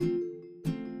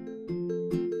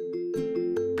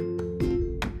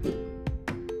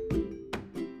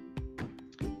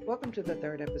Welcome to the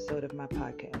third episode of my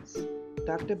podcast,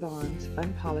 Dr. Bond's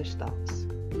Unpolished Thoughts.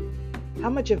 How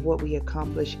much of what we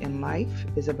accomplish in life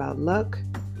is about luck,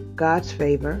 God's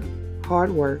favor,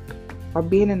 hard work, or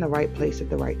being in the right place at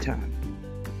the right time?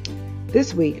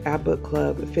 This week, our book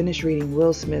club finished reading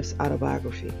Will Smith's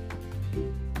autobiography.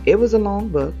 It was a long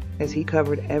book as he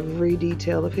covered every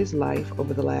detail of his life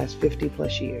over the last 50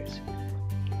 plus years.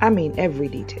 I mean every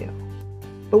detail.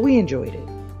 But we enjoyed it.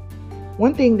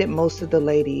 One thing that most of the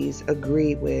ladies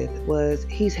agreed with was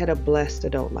he's had a blessed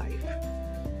adult life.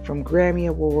 From Grammy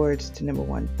Awards to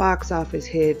 #1 box office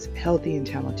hits, healthy and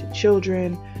talented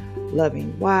children,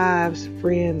 loving wives,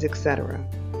 friends, etc.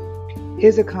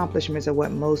 His accomplishments are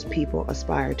what most people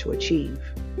aspire to achieve.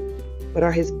 But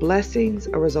are his blessings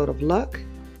a result of luck,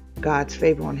 God's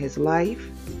favor on his life,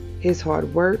 his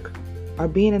hard work, or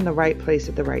being in the right place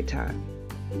at the right time?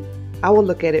 I will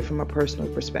look at it from a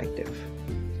personal perspective.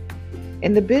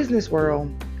 In the business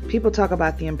world, people talk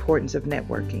about the importance of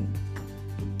networking.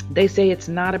 They say it's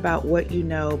not about what you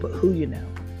know, but who you know.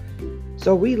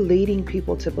 So are we leading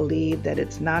people to believe that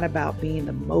it's not about being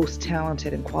the most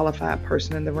talented and qualified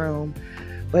person in the room,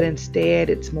 but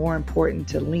instead it's more important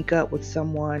to link up with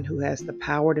someone who has the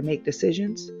power to make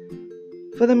decisions?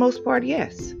 For the most part,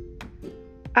 yes.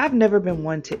 I've never been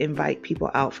one to invite people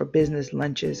out for business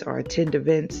lunches or attend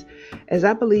events, as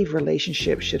I believe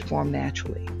relationships should form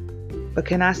naturally. But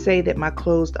can I say that my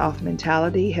closed-off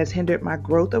mentality has hindered my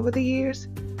growth over the years?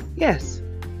 Yes.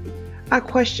 I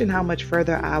question how much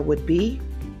further I would be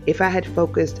if I had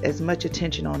focused as much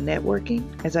attention on networking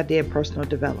as I did personal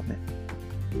development.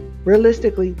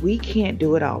 Realistically, we can't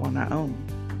do it all on our own.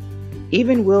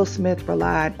 Even Will Smith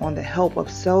relied on the help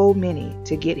of so many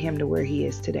to get him to where he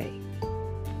is today.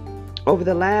 Over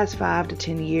the last 5 to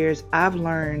 10 years, I've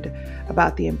learned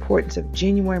about the importance of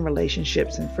genuine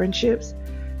relationships and friendships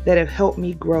that have helped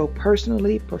me grow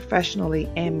personally, professionally,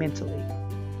 and mentally.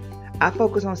 I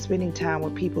focus on spending time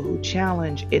with people who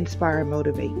challenge, inspire, and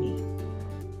motivate me.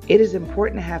 It is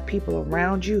important to have people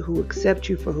around you who accept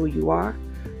you for who you are,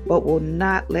 but will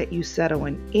not let you settle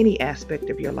in any aspect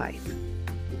of your life.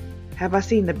 Have I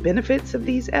seen the benefits of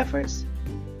these efforts?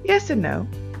 Yes and no.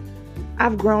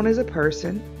 I've grown as a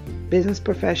person, business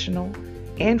professional,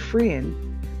 and friend,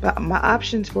 but my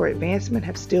options for advancement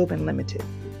have still been limited.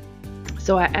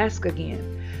 So I ask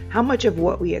again, how much of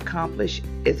what we accomplish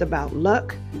is about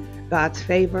luck, God's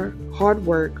favor, hard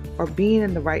work, or being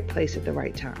in the right place at the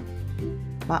right time?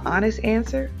 My honest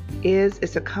answer is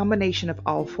it's a combination of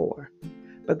all four,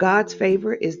 but God's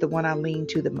favor is the one I lean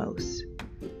to the most.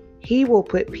 He will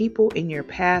put people in your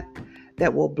path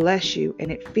that will bless you,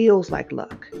 and it feels like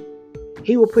luck.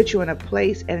 He will put you in a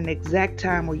place at an exact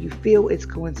time where you feel it's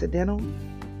coincidental,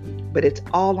 but it's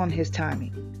all on His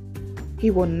timing. He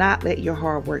will not let your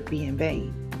hard work be in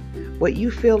vain. What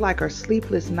you feel like are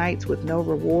sleepless nights with no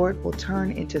reward will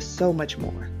turn into so much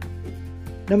more.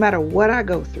 No matter what I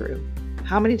go through,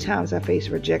 how many times I face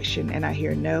rejection and I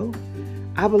hear no,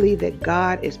 I believe that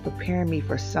God is preparing me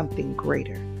for something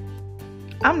greater.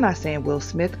 I'm not saying Will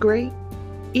Smith great,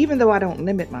 even though I don't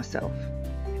limit myself.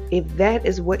 If that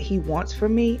is what He wants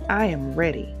from me, I am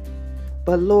ready.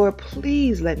 But Lord,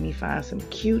 please let me find some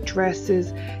cute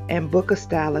dresses and book a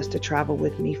stylist to travel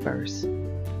with me first.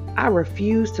 I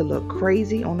refuse to look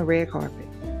crazy on the red carpet.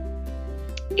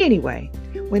 Anyway,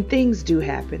 when things do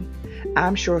happen,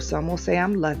 I'm sure some will say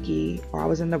I'm lucky or I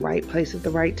was in the right place at the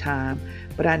right time,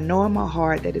 but I know in my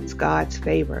heart that it's God's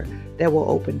favor that will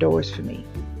open doors for me.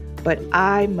 But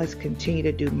I must continue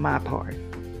to do my part.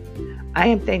 I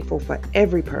am thankful for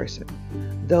every person,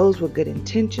 those with good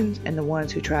intentions and the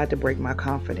ones who tried to break my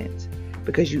confidence,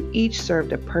 because you each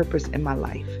served a purpose in my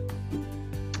life.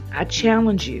 I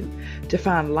challenge you to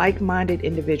find like-minded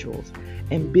individuals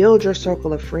and build your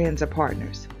circle of friends or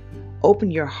partners. Open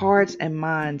your hearts and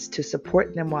minds to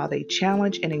support them while they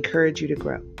challenge and encourage you to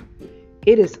grow.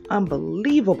 It is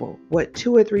unbelievable what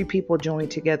 2 or 3 people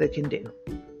joined together can do.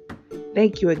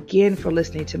 Thank you again for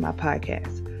listening to my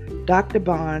podcast, Dr.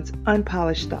 Bond's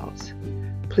Unpolished Thoughts.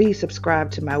 Please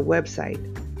subscribe to my website,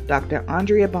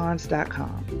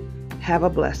 drandreabonds.com. Have a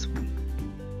blessed one.